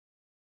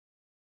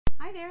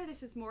Hi there,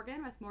 this is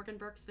Morgan with Morgan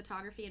Burke's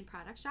Photography and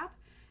Product Shop,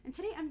 and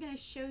today I'm going to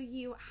show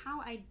you how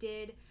I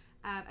did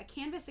a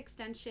canvas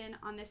extension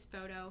on this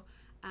photo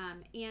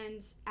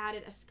and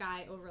added a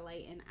sky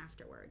overlay in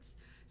afterwards.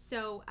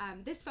 So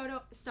this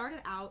photo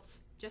started out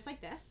just like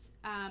this.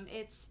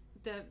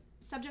 The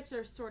subjects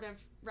are sort of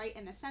right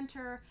in the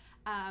center,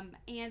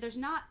 and there's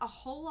not a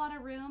whole lot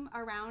of room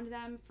around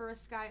them for a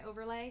sky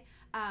overlay.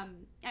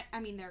 I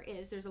mean,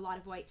 there's a lot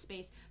of white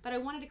space, but I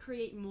wanted to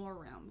create more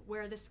room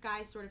where the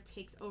sky sort of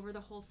takes over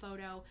the whole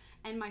photo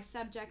and my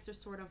subjects are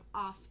sort of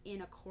off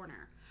in a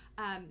corner.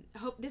 I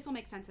hope this will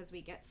make sense as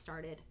we get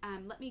started.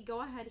 Let me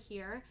go ahead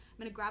here. I'm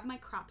going to grab my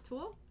crop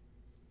tool,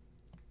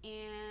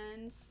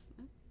 and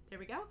there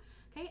we go.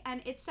 Okay,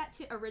 and it's set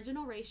to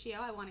original ratio.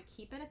 I want to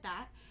keep it at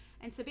that.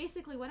 And so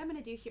basically what I'm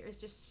going to do here is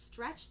just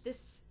stretch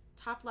this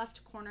top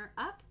left corner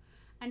up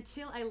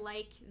until I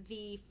like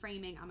the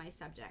framing on my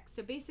subject.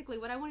 So basically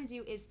what I want to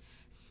do is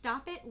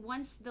stop it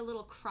once the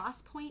little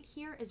cross point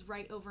here is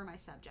right over my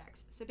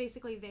subjects. So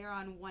basically they're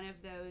on one of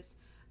those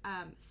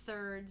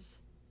thirds.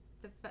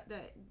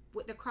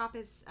 The crop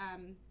is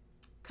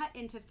cut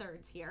into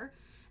thirds here,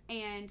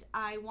 and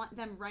I want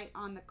them right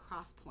on the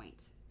cross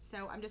point.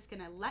 So I'm just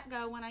going to let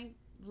go when I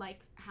like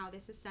how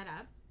this is set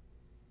up,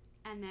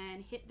 and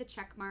then hit the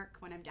check mark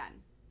when I'm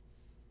done.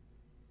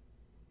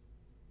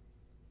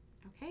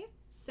 Okay,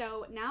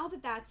 so now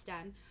that that's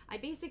done, I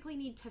basically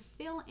need to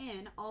fill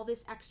in all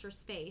this extra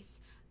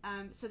space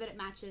so that it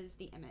matches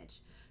the image.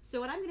 So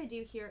what I'm going to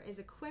do here is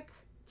a quick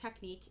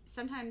technique.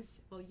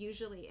 Sometimes, well,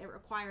 usually it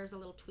requires a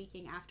little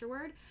tweaking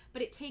afterward,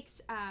 but it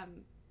takes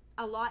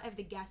a lot of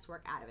the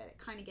guesswork out of it. It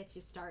kind of gets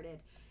you started,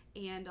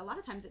 and a lot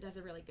of times it does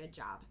a really good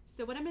job.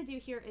 So what I'm going to do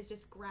here is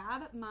just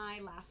grab my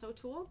lasso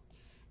tool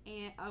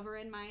and over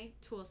in my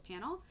tools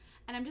panel,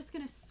 and I'm just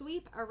going to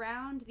sweep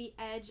around the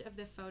edge of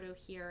the photo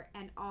here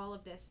and all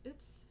of this,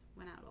 oops,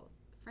 went out of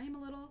frame a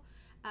little,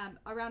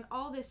 around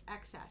all this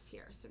excess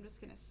here. So I'm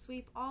just going to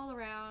sweep all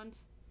around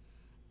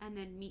and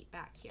then meet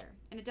back here.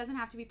 And it doesn't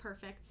have to be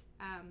perfect.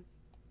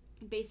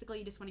 Basically,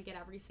 you just want to get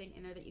everything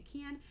in there that you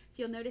can. If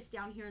you'll notice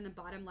down here in the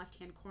bottom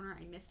left-hand corner,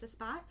 I missed a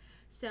spot.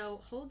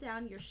 So hold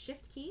down your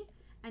Shift key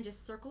and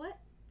just circle it,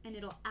 and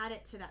it'll add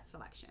it to that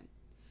selection.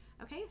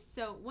 Okay,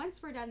 so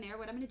once we're done there,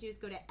 what I'm going to do is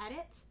go to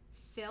Edit,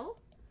 Fill,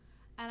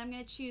 and I'm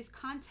going to choose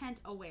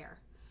Content Aware.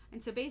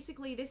 And so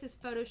basically, this is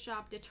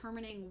Photoshop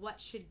determining what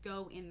should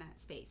go in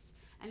that space.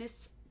 And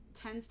this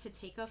tends to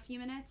take a few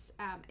minutes.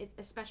 It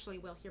especially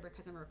will here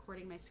because I'm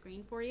recording my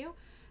screen for you.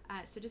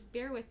 So just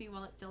bear with me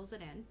while it fills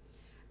it in.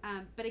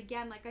 But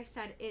again, like I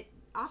said, it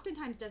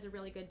oftentimes does a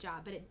really good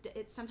job, but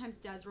it sometimes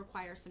does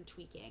require some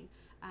tweaking.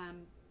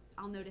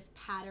 I'll notice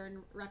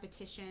pattern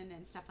repetition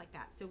and stuff like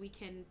that, so we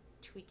can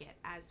tweak it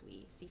as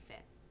we see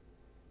fit.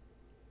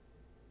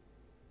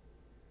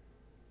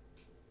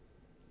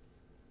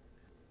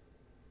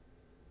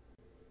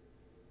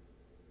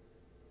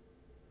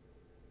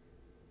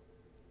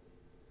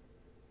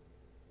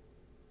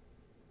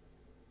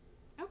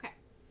 Okay,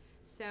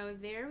 so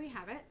there we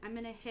have it. I'm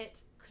going to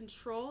hit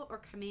Control or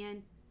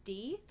Command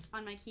D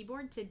on my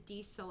keyboard to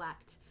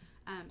deselect,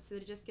 so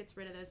that it just gets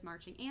rid of those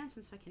marching ants,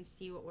 and so I can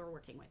see what we're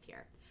working with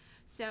here.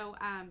 So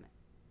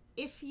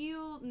if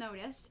you'll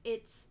notice,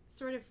 it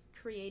sort of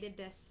created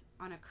this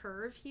on a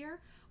curve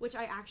here, which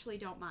I actually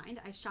don't mind.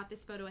 I shot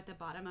this photo at the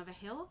bottom of a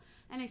hill,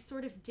 and I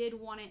sort of did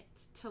want it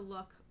to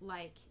look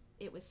like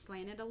it was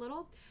slanted a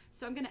little.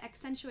 So I'm going to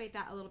accentuate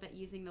that a little bit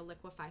using the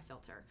liquify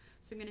filter.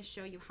 So I'm going to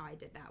show you how I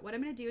did that. What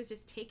I'm going to do is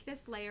just take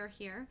this layer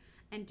here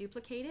and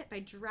duplicate it by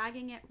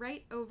dragging it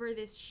right over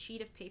this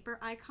sheet of paper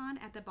icon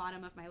at the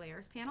bottom of my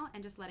layers panel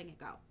and just letting it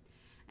go.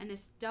 And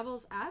this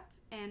doubles up,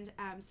 and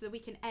so that we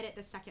can edit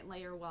the second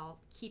layer while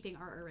keeping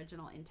our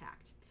original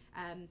intact.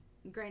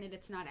 Granted,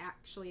 it's not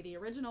actually the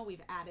original.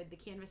 We've added the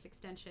canvas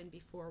extension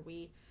before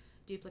we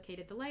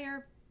duplicated the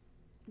layer,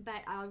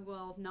 but I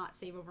will not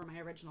save over my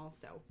original,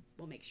 so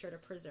we'll make sure to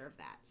preserve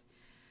that.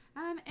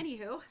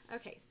 Anywho,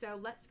 okay, so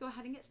let's go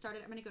ahead and get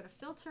started. I'm going to go to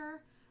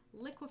Filter,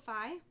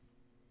 Liquify,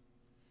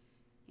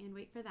 and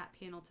wait for that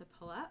panel to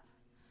pull up.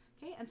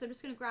 Okay, and so I'm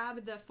just going to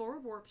grab the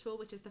forward warp tool,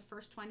 which is the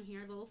first one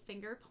here, little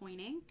finger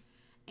pointing,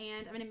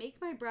 and I'm going to make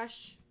my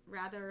brush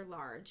rather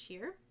large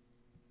here.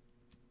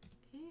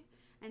 Okay,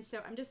 and so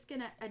I'm just going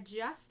to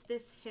adjust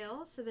this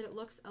hill so that it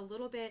looks a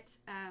little bit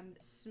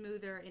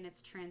smoother in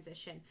its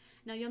transition.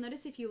 Now you'll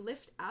notice if you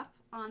lift up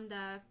on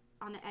the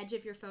edge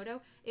of your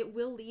photo, it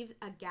will leave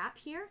a gap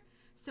here.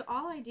 So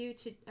all I do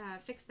to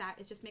fix that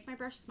is just make my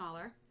brush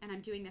smaller, and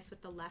I'm doing this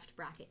with the left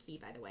bracket key,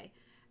 by the way,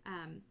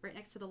 right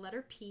next to the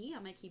letter P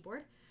on my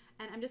keyboard.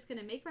 And I'm just going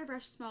to make my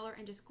brush smaller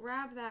and just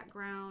grab that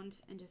ground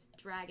and just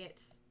drag it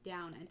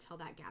down until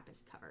that gap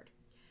is covered.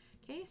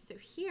 Okay, so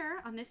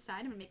here on this side,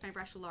 I'm going to make my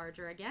brush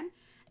larger again,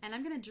 and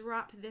I'm going to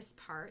drop this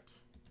part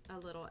a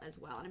little as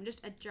well. And I'm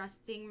just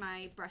adjusting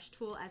my brush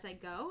tool as I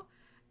go.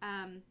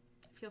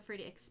 Feel free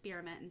to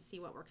experiment and see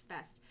what works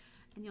best.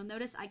 And you'll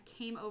notice I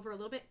came over a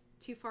little bit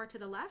too far to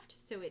the left,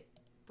 so it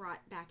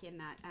brought back in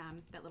that,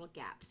 that little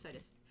gap. So I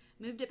just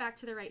moved it back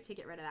to the right to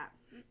get rid of that.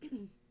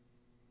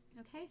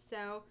 Okay,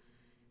 so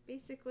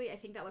basically, I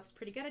think that looks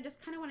pretty good. I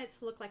just kind of want it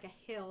to look like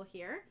a hill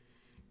here.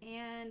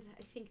 And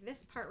I think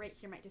this part right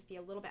here might just be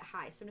a little bit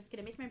high. So I'm just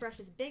going to make my brush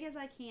as big as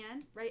I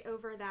can right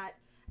over that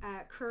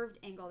curved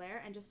angle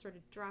there and just sort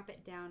of drop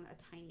it down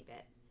a tiny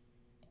bit.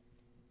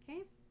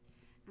 Okay,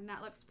 and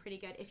that looks pretty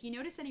good. If you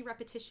notice any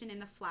repetition in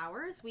the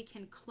flowers, we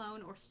can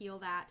clone or heal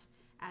that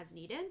as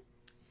needed.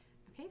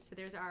 Okay, so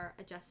there's our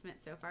adjustment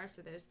so far.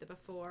 So there's the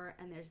before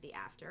and there's the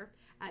after.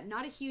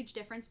 Not a huge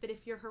difference, but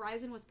if your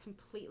horizon was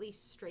completely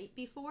straight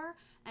before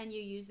and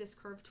you use this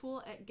curve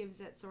tool, it gives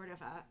it sort of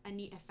a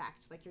neat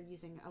effect, like you're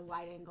using a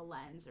wide angle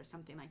lens or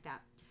something like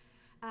that.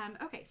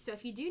 Okay, so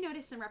if you do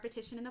notice some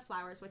repetition in the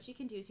flowers, what you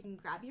can do is you can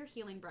grab your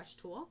healing brush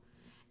tool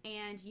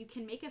and you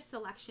can make a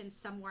selection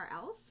somewhere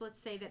else.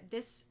 Let's say that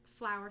this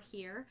flower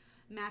here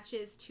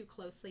matches too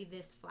closely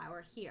this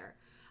flower here.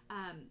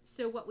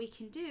 So what we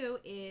can do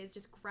is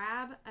just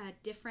grab a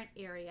different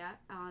area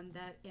on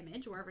the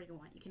image, wherever you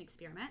want. You can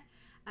experiment.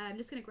 I'm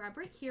just going to grab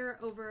right here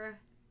over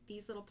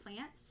these little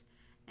plants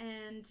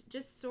and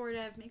just sort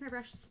of make my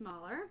brush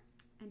smaller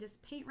and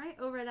just paint right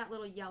over that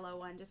little yellow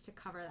one just to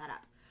cover that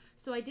up.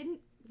 So I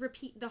didn't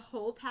repeat the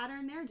whole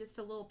pattern there, just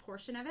a little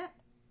portion of it.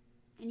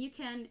 And you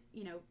can,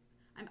 you know,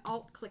 I'm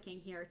alt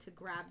clicking here to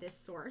grab this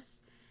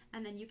source,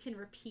 and then you can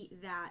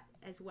repeat that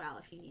as well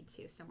if you need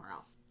to somewhere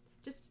else.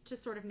 Just to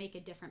sort of make a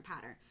different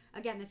pattern.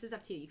 Again, this is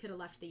up to you. You could have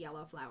left the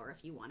yellow flower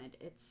if you wanted.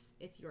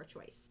 It's your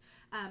choice.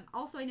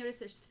 Also, I noticed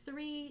there's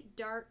 3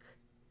 dark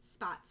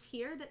spots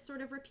here that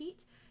sort of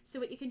repeat. So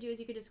what you can do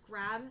is you can just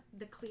grab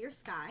the clear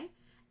sky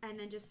and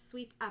then just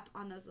sweep up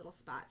on those little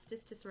spots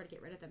just to sort of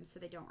get rid of them so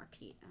they don't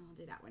repeat. And I'll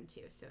do that one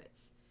too, so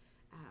it's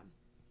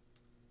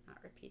not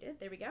repeated.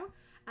 There we go.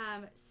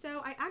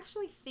 So I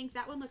actually think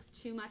that one looks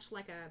too much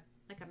like a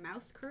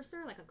mouse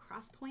cursor, like a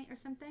cross point or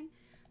something.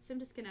 So I'm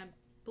just gonna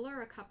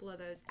blur a couple of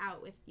those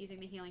out with using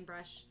the healing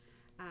brush,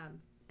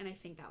 and I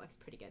think that looks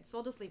pretty good. So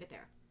I'll just leave it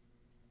there.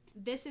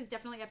 This is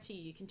definitely up to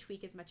you. You can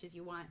tweak as much as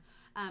you want.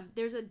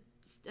 There's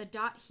a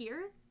dot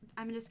here.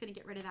 I'm just going to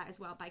get rid of that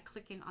as well by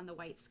clicking on the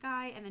white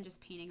sky and then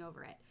just painting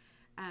over it.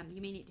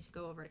 You may need to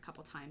go over it a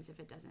couple times if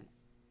it doesn't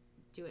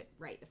do it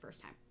right the first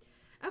time.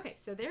 Okay,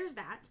 so there's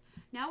that.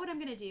 Now what I'm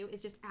going to do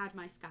is just add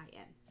my sky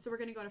in. So we're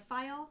going to go to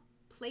File,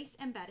 Place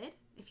Embedded.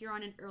 If you're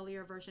on an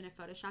earlier version of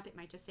Photoshop, it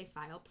might just say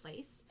File,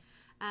 Place.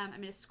 I'm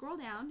going to scroll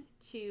down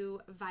to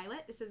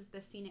Violet. This is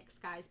the Scenic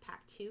Skies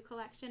Pack 2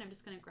 collection. I'm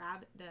just going to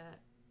grab the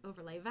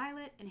overlay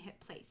Violet and hit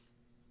Place.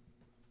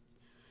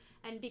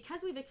 And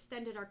because we've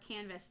extended our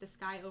canvas, the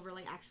sky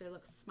overlay actually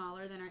looks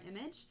smaller than our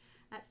image.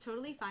 That's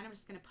totally fine. I'm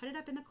just going to put it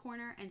up in the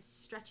corner and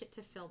stretch it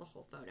to fill the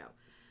whole photo.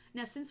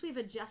 Now, since we've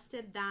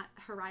adjusted that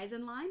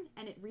horizon line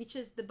and it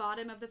reaches the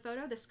bottom of the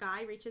photo, the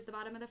sky reaches the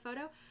bottom of the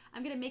photo,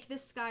 I'm going to make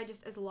this sky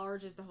just as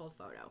large as the whole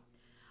photo.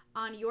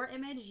 On your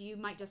image, you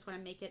might just want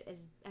to make it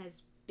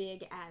as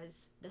big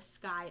as the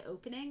sky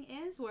opening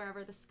is,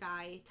 wherever the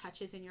sky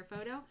touches in your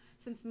photo.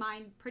 Since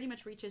mine pretty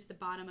much reaches the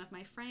bottom of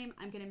my frame,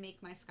 I'm going to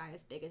make my sky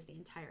as big as the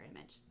entire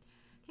image.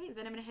 Okay,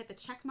 then I'm going to hit the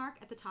check mark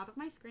at the top of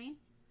my screen.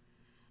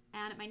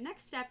 And my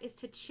next step is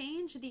to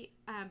change the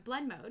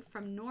blend mode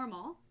from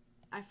normal.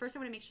 First, I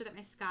want to make sure that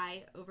my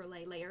sky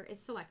overlay layer is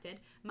selected.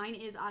 Mine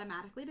is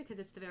automatically because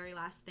it's the very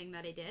last thing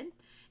that I did.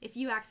 If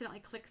you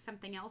accidentally click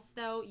something else,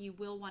 though, you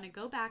will want to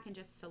go back and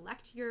just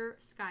select your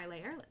sky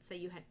layer. Let's say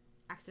you had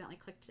accidentally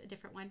clicked a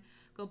different one.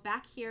 Go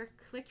back here,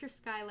 click your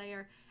sky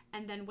layer,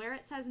 and then where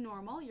it says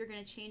normal, you're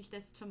going to change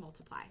this to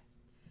multiply.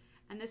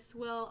 And this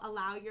will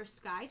allow your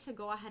sky to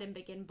go ahead and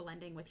begin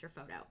blending with your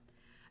photo.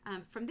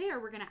 From there,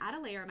 we're going to add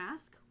a layer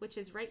mask, which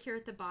is right here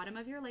at the bottom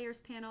of your layers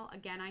panel.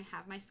 Again, I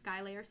have my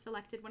sky layer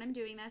selected when I'm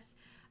doing this.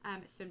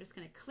 So I'm just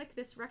going to click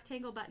this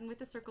rectangle button with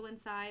the circle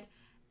inside,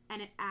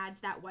 and it adds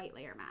that white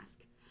layer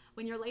mask.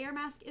 When your layer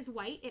mask is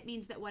white, it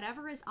means that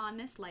whatever is on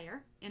this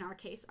layer, in our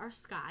case, our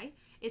sky,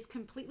 is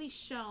completely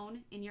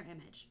shown in your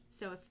image.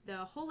 So if the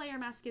whole layer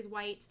mask is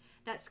white,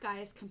 that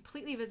sky is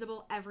completely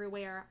visible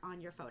everywhere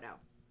on your photo.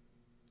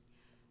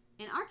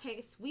 In our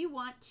case, we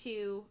want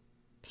to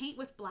paint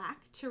with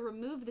black to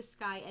remove the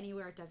sky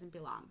anywhere it doesn't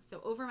belong.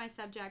 So over my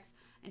subjects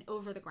and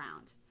over the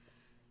ground.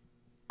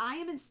 I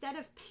am, instead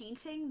of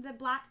painting the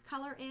black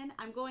color in,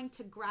 I'm going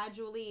to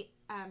gradually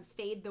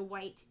fade the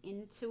white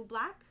into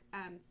black.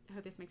 I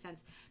hope this makes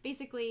sense.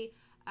 Basically,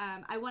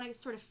 I want to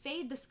sort of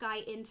fade the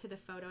sky into the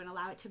photo and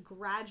allow it to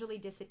gradually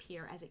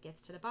disappear as it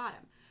gets to the bottom.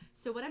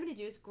 So what I'm going to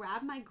do is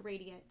grab my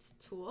gradient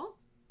tool.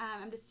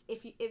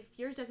 If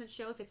yours doesn't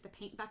show, if it's the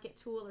paint bucket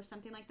tool or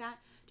something like that,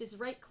 just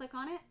right click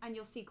on it and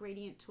you'll see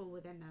gradient tool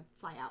within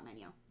the flyout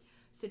menu.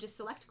 So just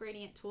select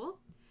gradient tool,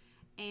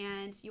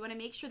 and you want to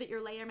make sure that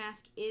your layer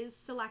mask is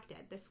selected.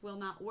 This will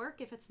not work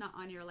if it's not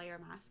on your layer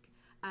mask.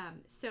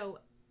 So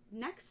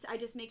next, I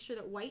just make sure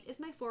that white is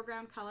my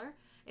foreground color.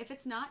 If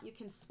it's not, you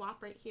can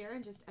swap right here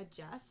and just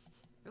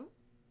adjust. Oh,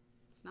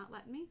 it's not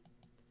letting me.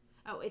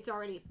 Oh, it's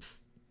already,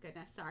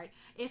 goodness, sorry.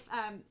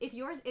 If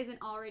yours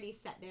isn't already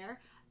set there,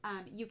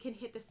 you can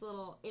hit this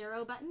little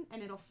arrow button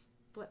and it'll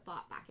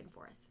flip-flop back and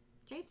forth.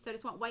 Okay, so I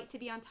just want white to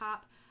be on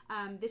top.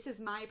 This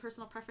is my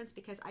personal preference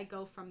because I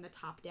go from the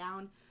top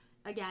down.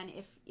 again,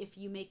 if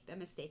you make a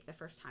mistake the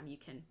first time, you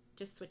can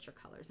just switch your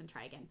colors and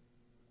try again.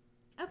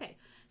 Okay,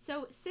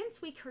 so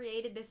since we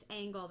created this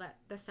angle that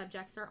the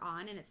subjects are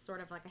on, and it's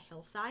sort of like a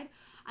hillside,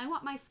 I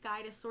want my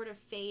sky to sort of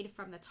fade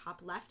from the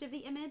top left of the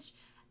image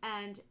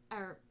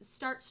or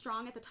start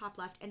strong at the top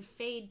left and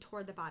fade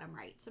toward the bottom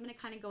right. So I'm going to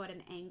kind of go at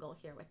an angle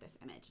here with this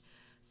image.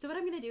 So what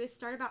I'm going to do is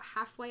start about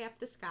halfway up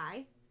the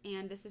sky,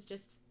 and this is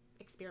just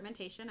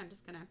experimentation. I'm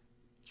just going to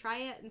try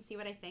it and see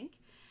what I think.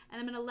 And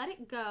I'm going to let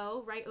it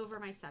go right over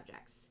my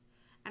subjects.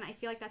 And I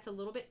feel like that's a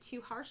little bit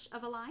too harsh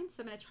of a line,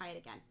 so I'm going to try it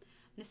again.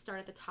 I'm going to start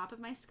at the top of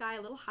my sky,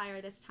 a little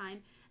higher this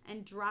time,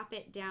 and drop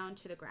it down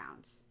to the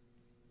ground.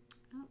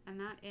 Oh, and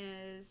that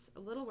is a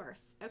little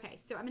worse. Okay,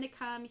 so I'm going to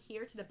come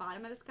here to the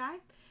bottom of the sky.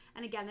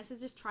 And again, this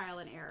is just trial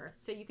and error,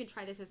 so you can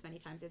try this as many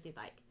times as you'd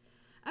like.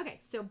 Okay,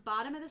 so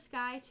bottom of the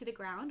sky to the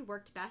ground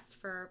worked best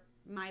for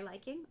my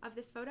liking of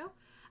this photo.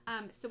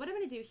 So what I'm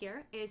going to do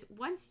here is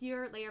once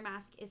your layer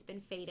mask has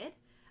been faded,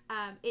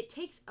 it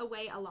takes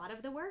away a lot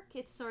of the work.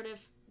 It's sort of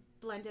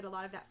blended a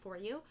lot of that for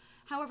you.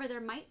 However,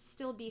 there might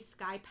still be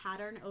sky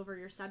pattern over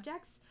your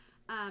subjects,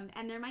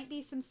 and there might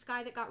be some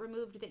sky that got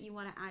removed that you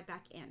want to add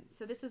back in.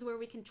 So this is where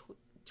we can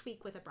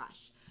tweak with a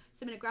brush.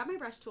 So I'm going to grab my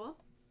brush tool,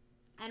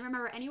 and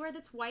remember, anywhere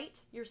that's white,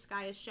 your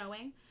sky is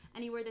showing.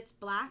 Anywhere that's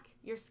black,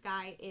 your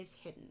sky is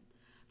hidden.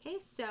 Okay,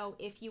 so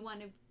if you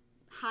want to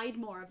hide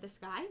more of the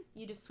sky,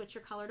 you just switch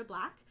your color to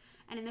black.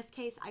 And in this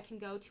case, I can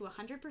go to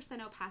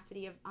 100%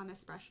 opacity on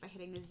this brush by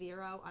hitting the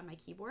 0 on my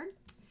keyboard.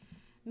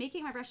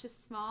 Making my brush as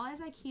small as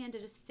I can to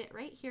just fit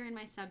right here in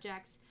my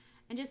subjects,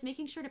 and just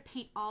making sure to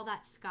paint all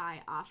that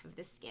sky off of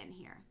the skin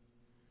here.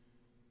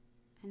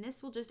 And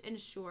this will just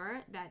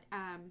ensure that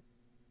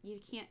you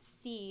can't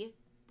see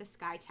the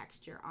sky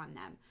texture on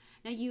them.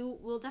 Now you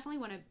will definitely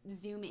want to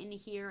zoom in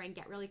here and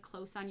get really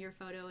close on your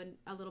photo and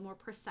a little more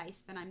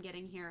precise than I'm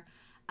getting here,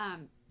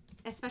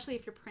 especially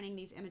if you're printing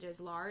these images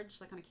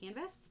large, like on a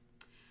canvas.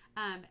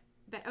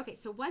 But okay,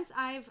 so once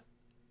I've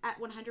at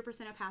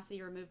 100%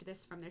 opacity removed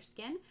this from their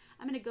skin,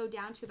 I'm going to go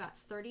down to about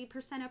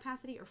 30%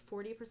 opacity or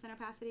 40%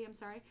 opacity, I'm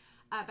sorry,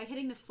 by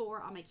hitting the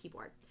 4 on my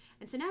keyboard.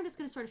 And so now I'm just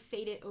going to sort of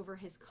fade it over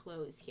his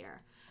clothes here.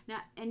 Now,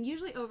 and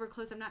usually over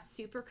clothes, I'm not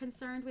super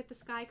concerned with the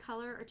sky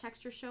color or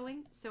texture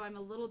showing, so I'm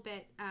a little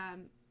bit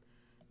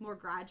more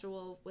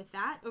gradual with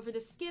that. Over the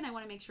skin, I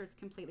want to make sure it's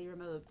completely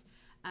removed,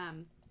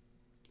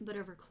 but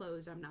over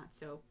clothes, I'm not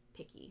so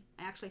picky.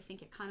 I actually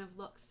think it kind of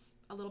looks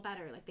a little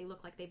better, like they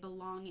look like they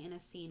belong in a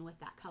scene with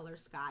that color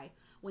sky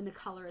when the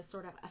color is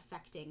sort of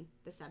affecting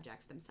the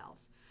subjects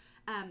themselves.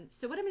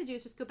 So what I'm going to do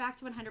is just go back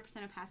to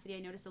 100% opacity. I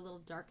notice a little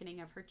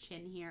darkening of her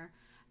chin here.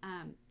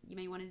 You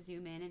may want to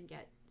zoom in and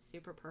get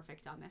super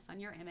perfect on this on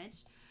your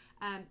image.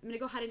 I'm going to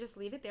go ahead and just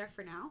leave it there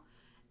for now.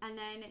 And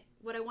then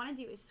what I want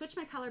to do is switch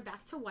my color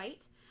back to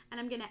white, and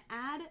I'm going to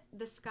add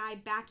the sky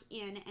back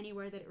in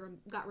anywhere that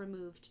it got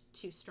removed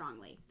too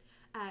strongly.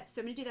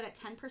 So I'm going to do that at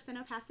 10%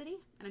 opacity,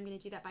 and I'm going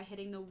to do that by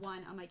hitting the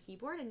 1 on my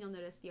keyboard, and you'll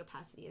notice the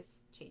opacity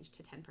is changed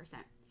to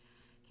 10%.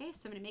 Okay,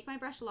 so I'm going to make my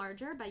brush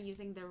larger by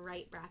using the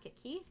right bracket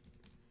key,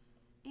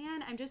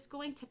 and I'm just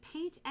going to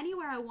paint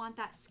anywhere I want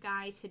that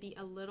sky to be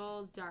a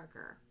little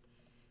darker.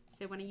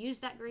 So when I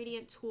used that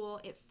gradient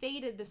tool, it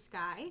faded the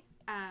sky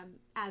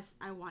as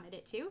I wanted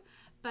it to,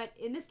 but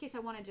in this case I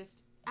want to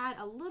just add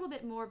a little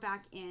bit more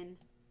back in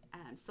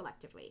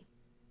selectively.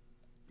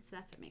 So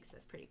that's what makes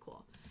this pretty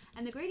cool.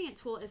 And the gradient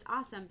tool is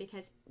awesome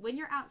because when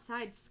you're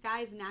outside,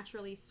 skies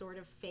naturally sort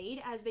of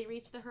fade as they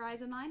reach the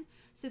horizon line.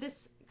 So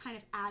this kind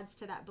of adds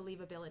to that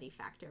believability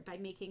factor by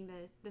making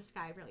the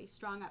sky really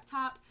strong up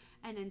top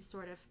and then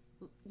sort of,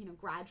 you know,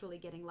 gradually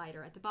getting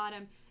lighter at the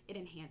bottom. It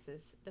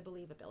enhances the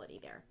believability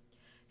there.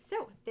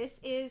 So this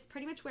is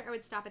pretty much where I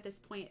would stop at this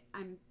point.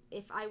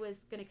 If I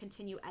was going to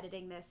continue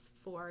editing this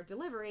for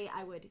delivery,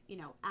 I would, you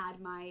know, add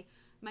my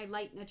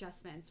light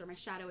adjustments or my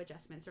shadow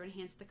adjustments or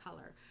enhance the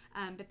color.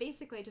 But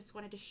basically I just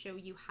wanted to show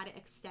you how to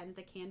extend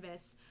the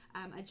canvas,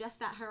 adjust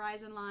that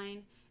horizon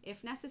line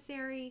if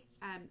necessary,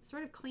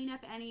 sort of clean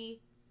up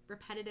any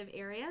repetitive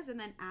areas, and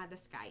then add the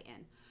sky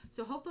in.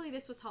 So hopefully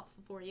this was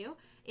helpful for you.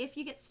 If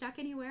you get stuck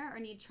anywhere or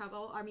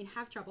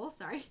have trouble,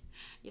 sorry,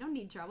 you don't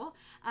need trouble.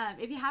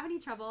 If you have any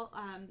trouble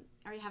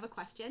or you have a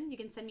question, you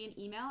can send me an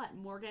email at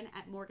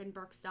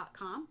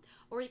morgan@morganburks.com,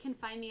 or you can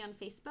find me on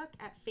Facebook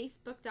at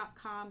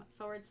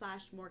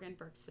facebook.com/Morgan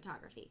Burks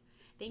Photography.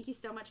 Thank you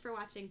so much for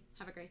watching.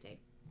 Have a great day.